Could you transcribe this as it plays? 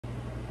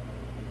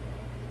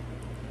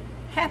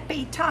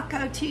Happy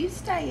Taco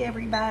Tuesday,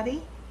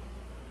 everybody.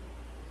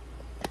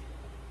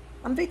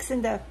 I'm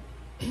fixing to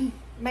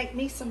make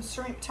me some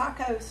shrimp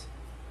tacos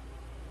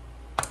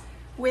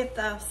with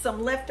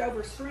some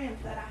leftover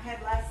shrimp that I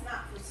had last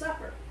night for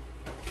supper.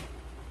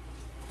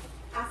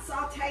 I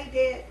sauteed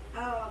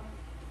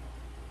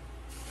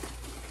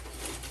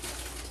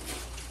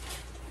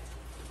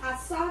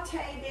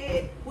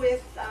it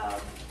with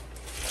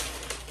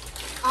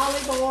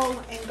olive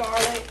oil and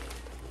garlic,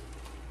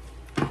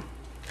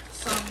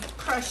 some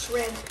crushed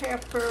red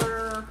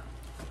pepper,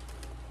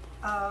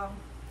 I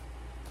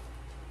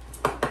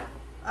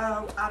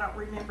don't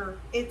remember.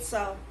 It's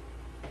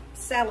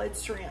salad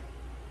shrimp.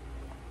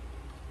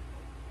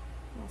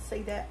 You'll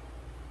see that.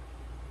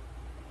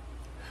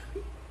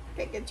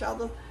 Can't get y'all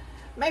to,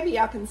 maybe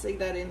y'all can see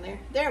that in there.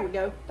 There we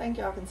go. Think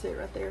y'all can see it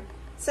right there.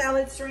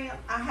 Salad shrimp.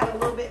 I had a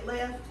little bit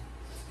left.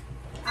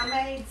 I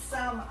made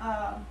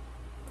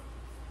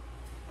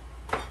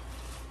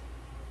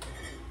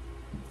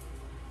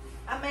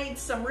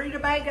some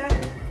rutabaga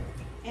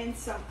and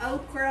some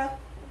okra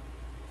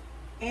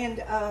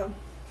and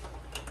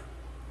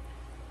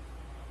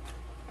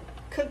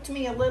cooked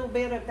me a little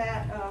bit of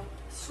that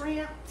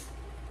shrimp.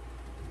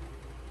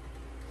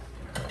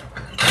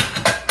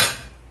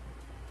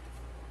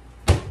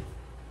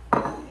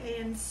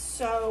 And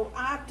so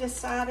I've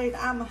decided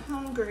I'm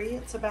hungry.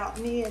 It's about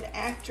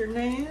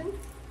mid-afternoon.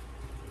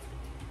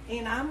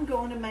 And I'm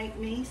going to make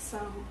me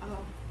some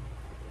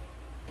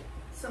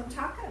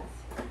tacos.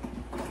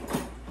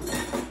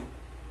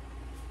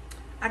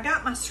 I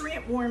got my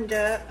shrimp warmed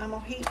up. I'm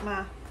gonna heat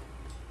my,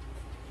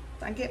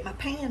 if I get my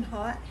pan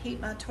hot, heat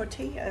my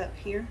tortilla up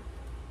here.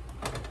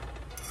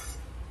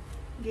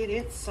 Get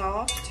it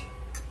soft.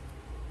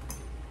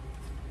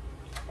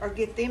 Or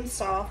get them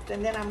soft,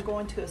 and then I'm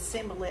going to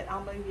assemble it.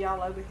 I'll move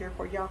y'all over here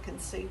where y'all can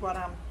see what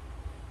I'm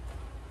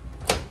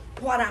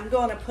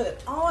gonna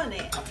put on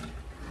it.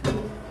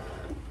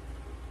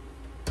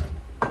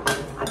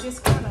 I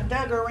just kind of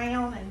dug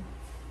around and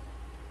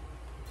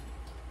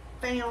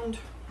found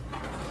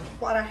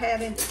what I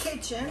had in the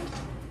kitchen.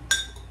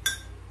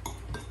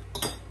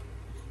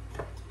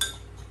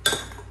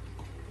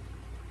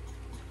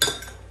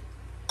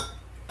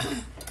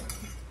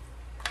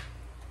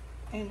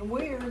 And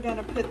we're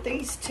gonna put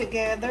these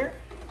together.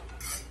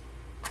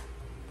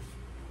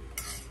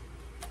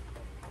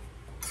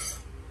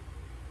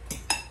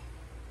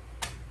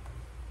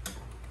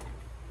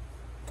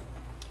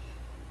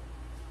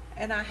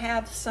 And I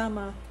have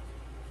some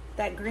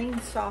that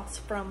green sauce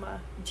from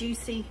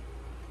Juicy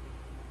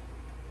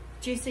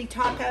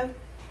Taco.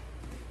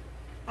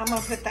 I'm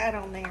gonna put that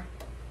on there.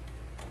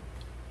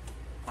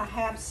 I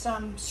have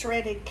some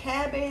shredded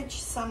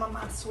cabbage, some of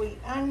my sweet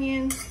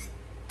onion.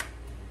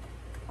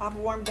 I've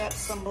warmed up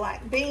some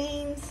black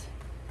beans.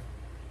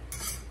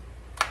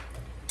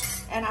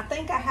 And I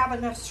think I have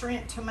enough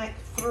shrimp to make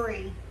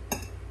 3.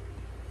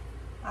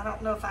 I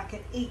don't know if I can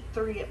eat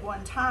 3 at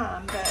one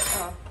time,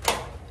 but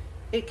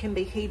it can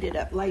be heated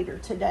up later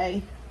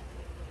today.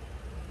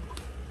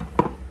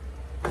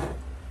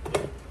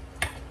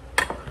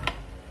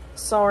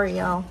 Sorry,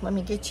 y'all. Let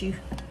me get y'all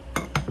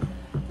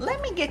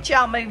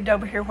moved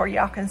over here where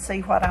y'all can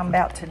see what I'm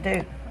about to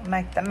do.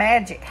 Make the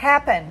magic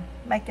happen.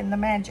 Making the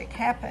magic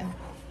happen.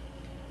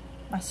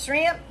 My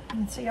shrimp, you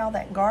can see all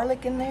that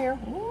garlic in there.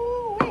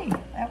 Ooh-wee,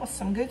 that was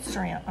some good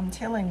shrimp, I'm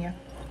telling you.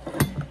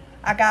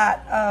 I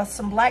got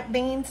some black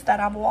beans that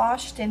I've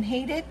washed and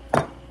heated.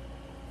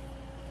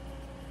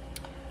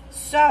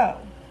 So,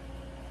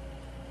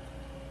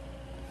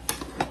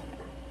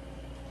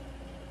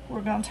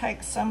 we're gonna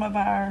take some of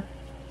our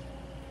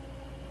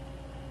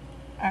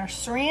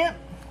shrimp.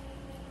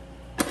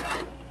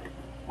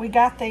 We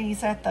got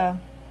these at the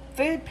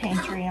food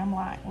pantry. I'm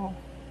like, well,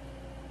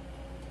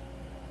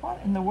 what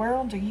in the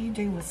world do you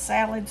do with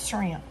salad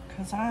shrimp?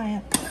 Because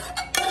I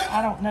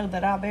don't know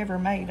that I've ever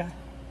made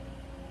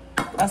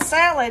a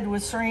salad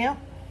with shrimp.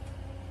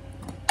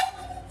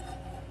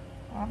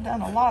 I've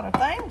done a lot of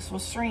things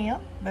with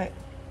shrimp, but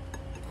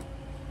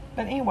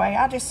anyway,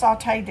 I just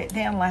sauteed it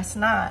down last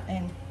night,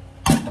 and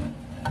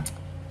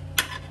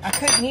I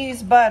couldn't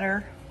use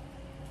butter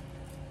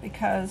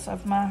because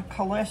of my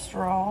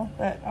cholesterol,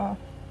 but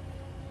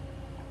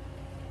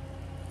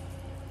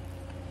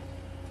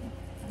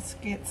let's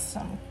get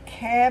some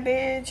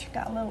cabbage.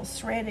 Got a little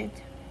shredded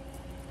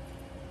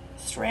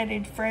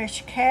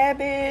fresh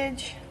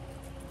cabbage.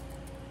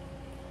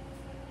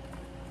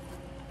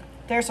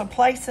 There's a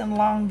place in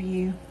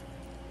Longview,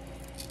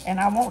 and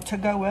I want to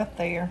go up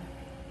there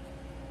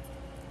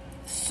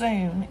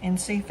soon and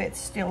see if it's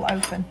still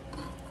open.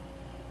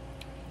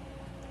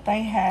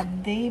 They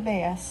have the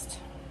best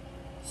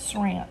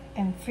shrimp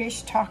and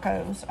fish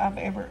tacos I've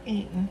ever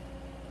eaten.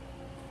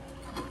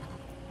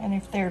 And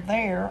if they're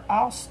there,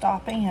 I'll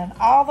stop in.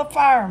 All the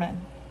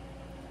firemen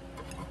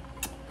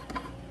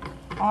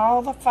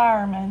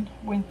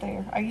went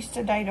there. I used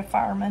to date a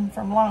fireman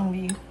from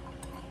Longview.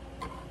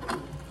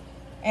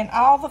 And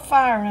all the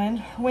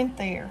firemen went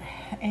there.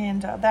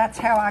 And that's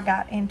how I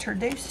got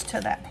introduced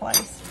to that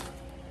place.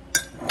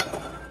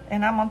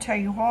 And I'm going to tell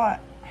you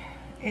what,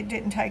 it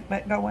didn't take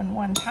but going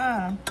one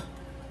time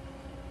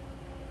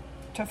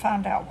to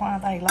find out why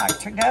they like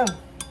to go.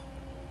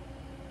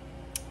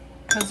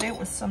 Because it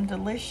was some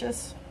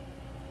delicious,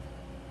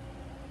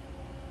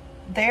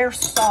 their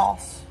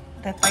sauce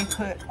that they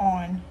put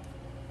on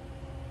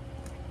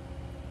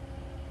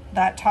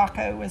that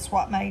taco is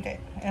what made it.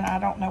 And I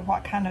don't know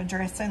what kind of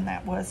dressing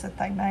that was that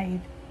they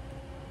made.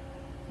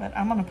 But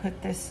I'm going to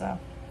put this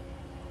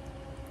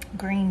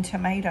green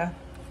tomato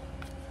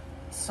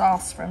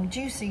sauce from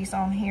Juicy's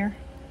on here.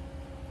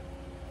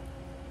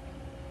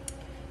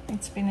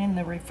 It's been in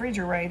the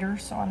refrigerator,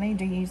 so I need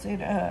to use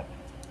it up.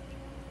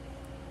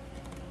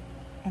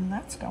 And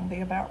that's going to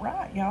be about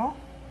right, y'all.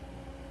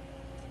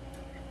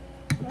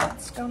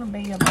 That's going to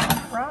be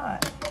about right.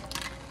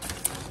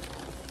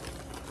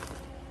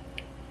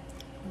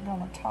 We're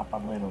going to top a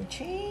little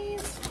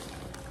cheese.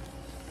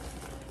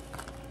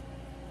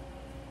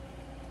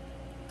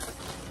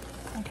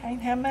 I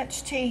can't have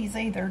much cheese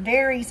either.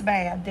 Dairy's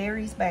bad.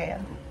 Dairy's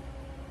bad.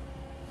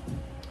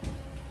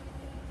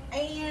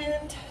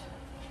 And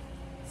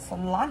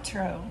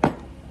cilantro.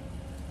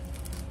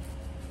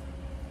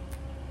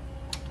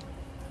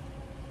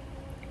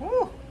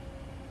 Woo!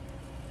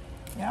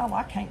 Y'all,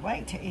 I can't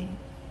wait to eat.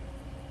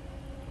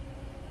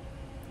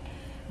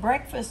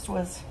 Breakfast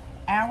was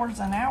hours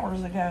and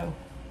hours ago.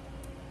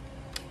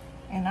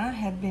 And I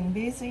have been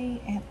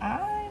busy and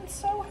I'm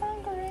so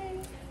hungry.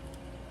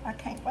 I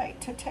can't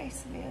wait to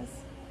taste this.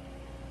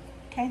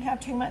 Can't have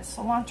too much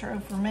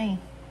cilantro for me.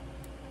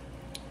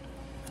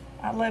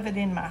 I love it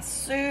in my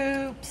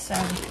soups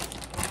and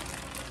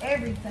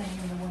everything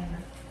in the winter.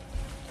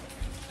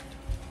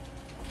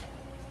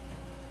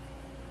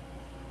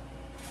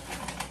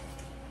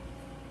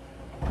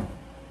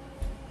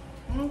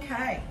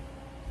 Okay.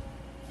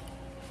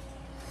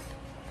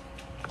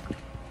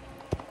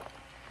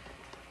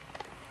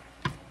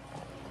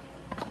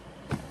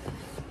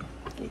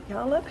 Get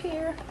y'all up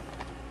here.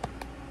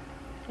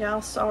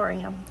 Y'all,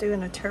 sorry, I'm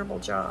doing a terrible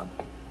job.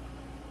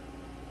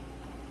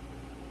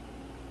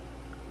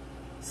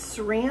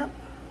 Shrimp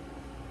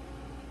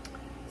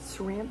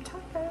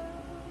tacos.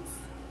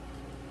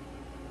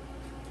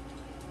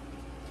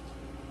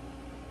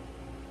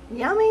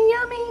 Yummy,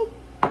 yummy.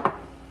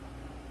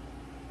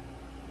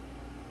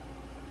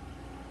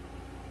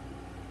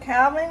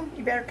 Calvin,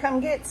 you better come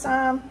get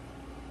some.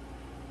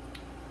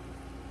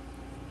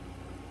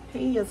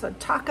 He is a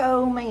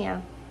taco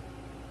man.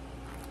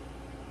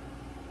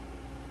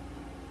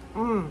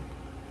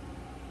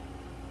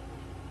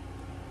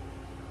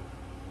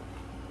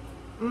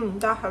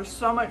 That has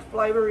so much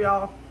flavor,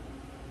 y'all.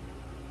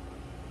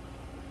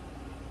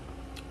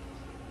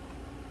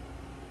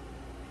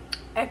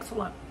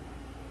 Excellent.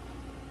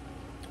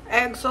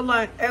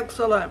 Excellent,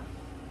 excellent.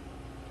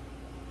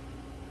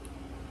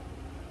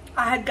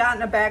 I had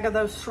gotten a bag of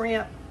those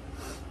shrimp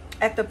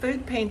at the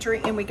food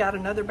pantry, and we got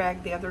another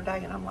bag the other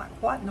day, and I'm like,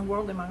 what in the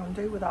world am I going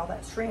to do with all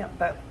that shrimp?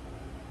 But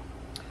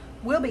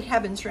we'll be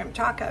having shrimp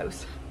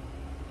tacos.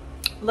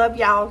 Love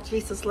y'all.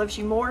 Jesus loves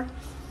you more.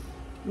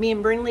 Me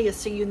and Brinley will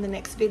see you in the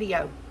next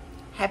video.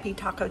 Happy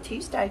Taco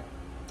Tuesday.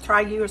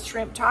 Try you a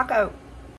shrimp taco.